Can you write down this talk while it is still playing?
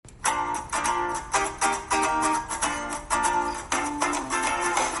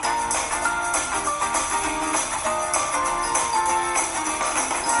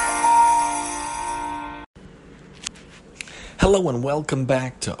Hello and welcome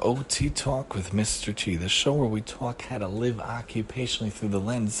back to OT Talk with Mr. T, the show where we talk how to live occupationally through the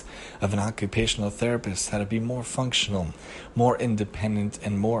lens of an occupational therapist, how to be more functional, more independent,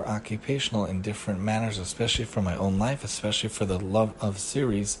 and more occupational in different manners, especially for my own life, especially for the Love of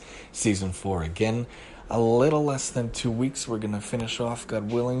Series Season 4. Again, a little less than 2 weeks, we're going to finish off, God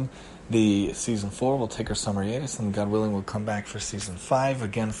willing, the Season 4. We'll take our summer hiatus, and God willing, we'll come back for Season 5.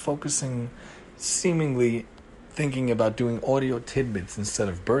 Again, focusing seemingly thinking about doing audio tidbits instead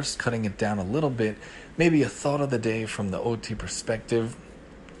of bursts, cutting it down a little bit, maybe a thought of the day from the OT perspective,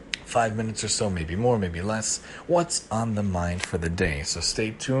 5 minutes or so, maybe more, maybe less, what's on the mind for the day. So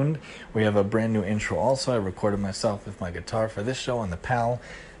stay tuned. We have a brand new intro also. I recorded myself with my guitar for this show on the PAL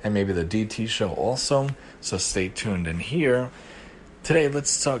and maybe the DT show also, so stay tuned. And here, tonight,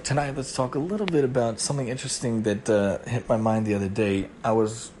 let's talk a little bit about something interesting that hit my mind the other day. I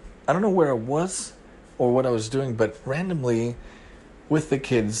don't know where I was or what I was doing, but randomly with the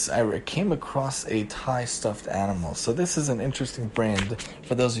kids, I came across a Thai stuffed animal. So this is an interesting brand.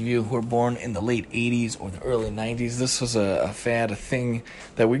 For those of you who were born in the late 80s or the early 90s, this was a fad, a thing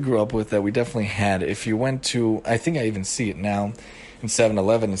that we grew up with that we definitely had. If you went to, I think I even see it now in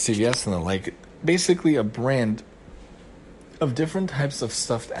 7-Eleven and CVS and the like, basically a brand of different types of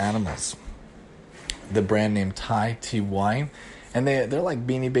stuffed animals. The brand name Thai, T-Y. And they're like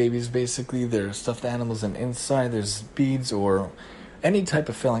Beanie Babies, basically. They're stuffed animals, and inside there's beads or any type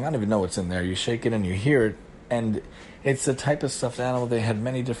of filling. I don't even know what's in there. You shake it and you hear it. And it's a type of stuffed animal. They had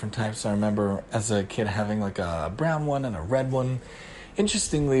many different types. I remember as a kid having like a brown one and a red one.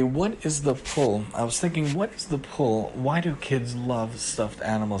 Interestingly, what is the pull? I was thinking, what is the pull? Why do kids love stuffed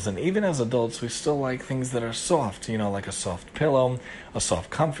animals? And even as adults, we still like things that are soft, like a soft pillow, a soft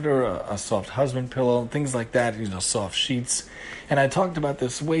comforter, a soft husband pillow, things like that, soft sheets. And I talked about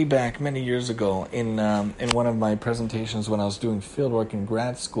this way back many years ago in one of my presentations when I was doing fieldwork in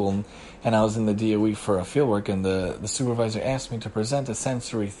grad school, and I was in the DOE for a fieldwork, and the supervisor asked me to present a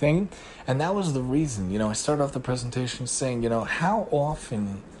sensory thing, and that was the reason. I started off the presentation saying, how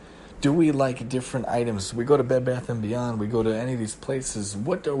often do we like different items? We go to Bed Bath & Beyond, we go to any of these places,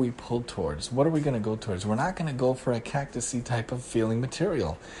 what are we pulled towards? What are we going to go towards? We're not going to go for a cactusy type of feeling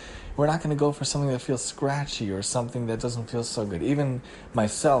material. We're not going to go for something that feels scratchy or something that doesn't feel so good. Even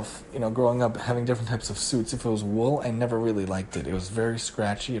myself, growing up, having different types of suits, if it was wool, I never really liked it. It was very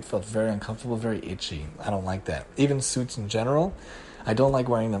scratchy. It felt very uncomfortable, very itchy. I don't like that. Even suits in general, I don't like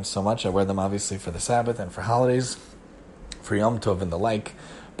wearing them so much. I wear them obviously for the Sabbath and for holidays, for Yom Tov and the like.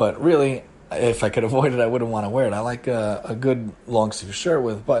 But really, if I could avoid it, I wouldn't want to wear it. I like a good long sleeve shirt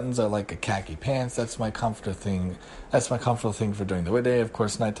with buttons. I like a khaki pants. That's my comfortable thing. That's my comfortable thing for during the day. Of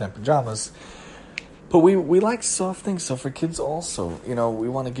course, nighttime pajamas. But we like soft things. So for kids also, we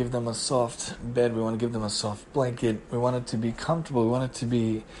want to give them a soft bed. We want to give them a soft blanket. We want it to be comfortable. We want it to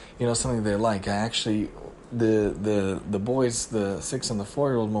be, something they like. I actually, the boys, the 6 and the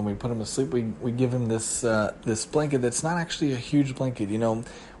 4-year-old, when we put them to sleep, we give them this blanket that's not actually a huge blanket.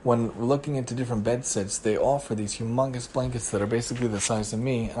 When looking into different bed sets, they offer these humongous blankets that are basically the size of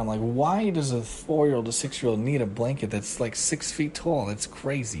me. And I'm like, why does a 4-year-old, a 6-year-old need a blanket that's like 6 feet tall? That's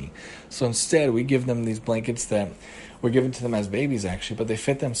crazy. So instead, we give them these blankets that were given to them as babies, actually, but they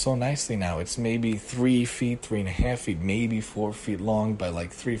fit them so nicely now. It's maybe 3 feet, 3.5 feet, maybe 4 feet long by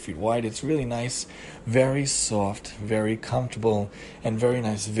like 3 feet wide. It's really nice, very soft, very comfortable, and very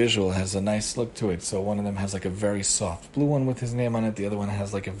nice visual. It has a nice look to it. So one of them has like a very soft blue one with his name on it. The other one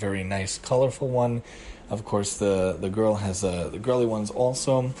has like a very nice, colorful one. Of course, the girl has the girly ones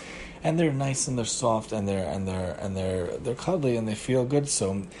also. And they're nice and they're soft and they're cuddly and they feel good.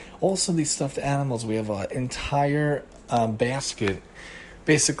 So also these stuffed animals, we have an entire basket.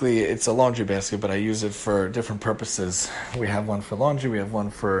 Basically, it's a laundry basket, but I use it for different purposes. We have one for laundry. We have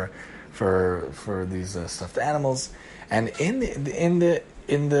one for these stuffed animals. And in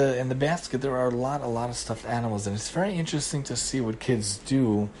the basket, there are a lot of stuffed animals, and it's very interesting to see what kids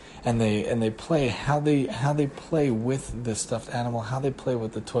do, and they play how they play with the stuffed animal, how they play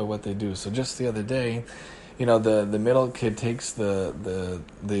with the toy, what they do. So just the other day, the middle kid takes the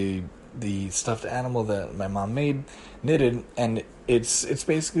stuffed animal that my mom knitted, and it's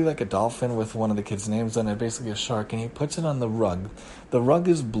basically like a dolphin with one of the kids' names on it, basically a shark, and he puts it on the rug. The rug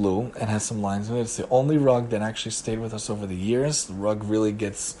is blue and has some lines in it. It's the only rug that actually stayed with us over the years. The rug really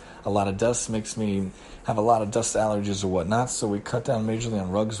gets a lot of dust, makes me have a lot of dust allergies or whatnot, so we cut down majorly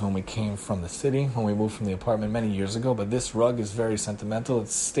on rugs when we came from the city, when we moved from the apartment many years ago. But this rug is very sentimental.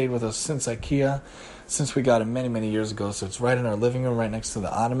 It's stayed with us since IKEA, since we got it many years ago. So it's right in our living room, right next to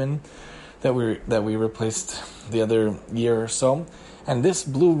the ottoman that we replaced the other year or so. And this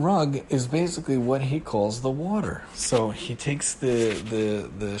blue rug is basically what he calls the water. So he takes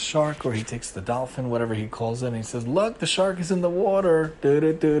the shark, or he takes the dolphin, whatever he calls it, and he says, look, the shark is in the water.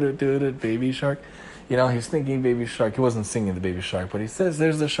 Do-do-do-do-do-do, baby shark. You know, he's thinking baby shark. He wasn't singing the baby shark, but he says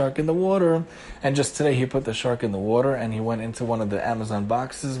there's the shark in the water. And just today he put the shark in the water, and he went into one of the Amazon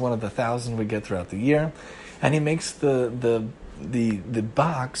boxes, one of the 1,000 we get throughout the year, and he makes the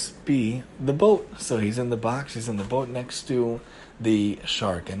box be the boat. So he's in the box, he's in the boat next to the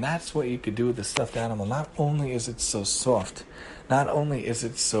shark. And that's what you could do with the stuffed animal. Not only is it so soft, not only is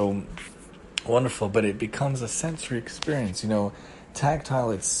it so wonderful, but it becomes a sensory experience. You know,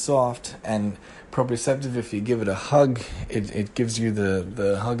 tactile, it's soft, and proprioceptive, if you give it a hug, it gives you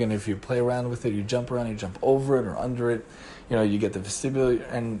the hug, and if you play around with it, you jump around, you jump over it or under it, you know, you get the vestibular,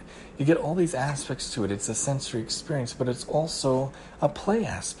 and you get all these aspects to it. It's a sensory experience, but it's also a play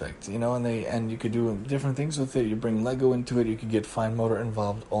aspect, you know, and you could do different things with it. You bring Lego into it, you could get fine motor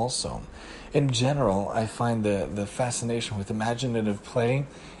involved also. In general, I find the fascination with imaginative play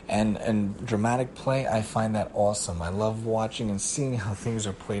and dramatic play, I find that awesome. I love watching and seeing how things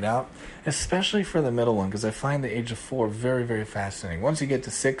are played out, especially for the middle one, because I find the age of 4 very, very fascinating. Once you get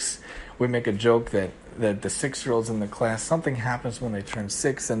to 6, we make a joke that the 6-year-olds in the class, something happens when they turn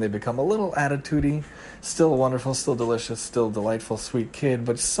 6 and they become a little attitudey. Still wonderful, still delicious, still delightful, sweet kid,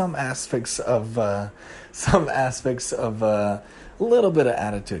 but some aspects of a little bit of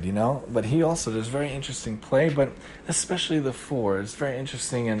attitude, you know. But he also does very interesting play, but especially the 4 is very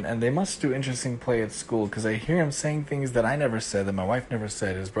interesting, and they must do interesting play at school, because I hear him saying things that I never said, that my wife never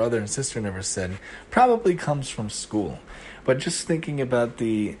said, his brother and sister never said. Probably comes from school. But just thinking about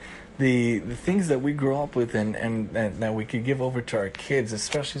the things that we grew up with and that we could give over to our kids,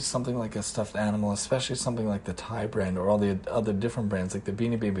 especially something like a stuffed animal, especially something like the Thai brand or all the other different brands like the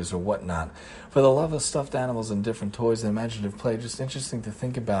Beanie Babies or whatnot. For the love of stuffed animals and different toys and imaginative play, just interesting to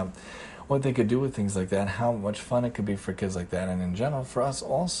think about what they could do with things like that, how much fun it could be for kids like that. And in general, for us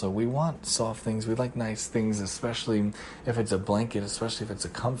also, we want soft things. We like nice things, especially if it's a blanket, especially if it's a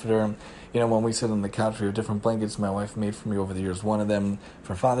comforter. You know, when we sit on the couch, we have different blankets my wife made for me over the years. One of them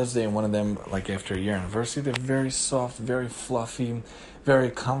for Father's Day and one of them like after a year anniversary. They're very soft, very fluffy,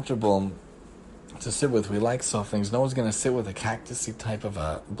 very comfortable to sit with. We like soft things. No one's going to sit with a cactusy type of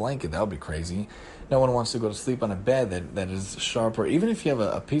a blanket. That would be crazy. No one wants to go to sleep on a bed that is sharp, or even if you have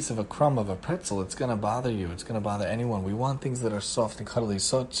a piece of a crumb of a pretzel, it's going to bother you. It's going to bother anyone. We want things that are soft and cuddly.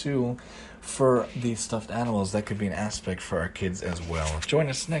 So too, for these stuffed animals, that could be an aspect for our kids as well. Join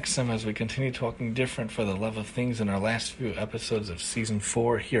us next time as we continue talking different for the love of things in our last few episodes of Season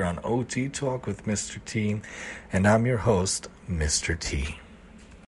 4 here on OT Talk with Mr. T. And I'm your host, Mr. T.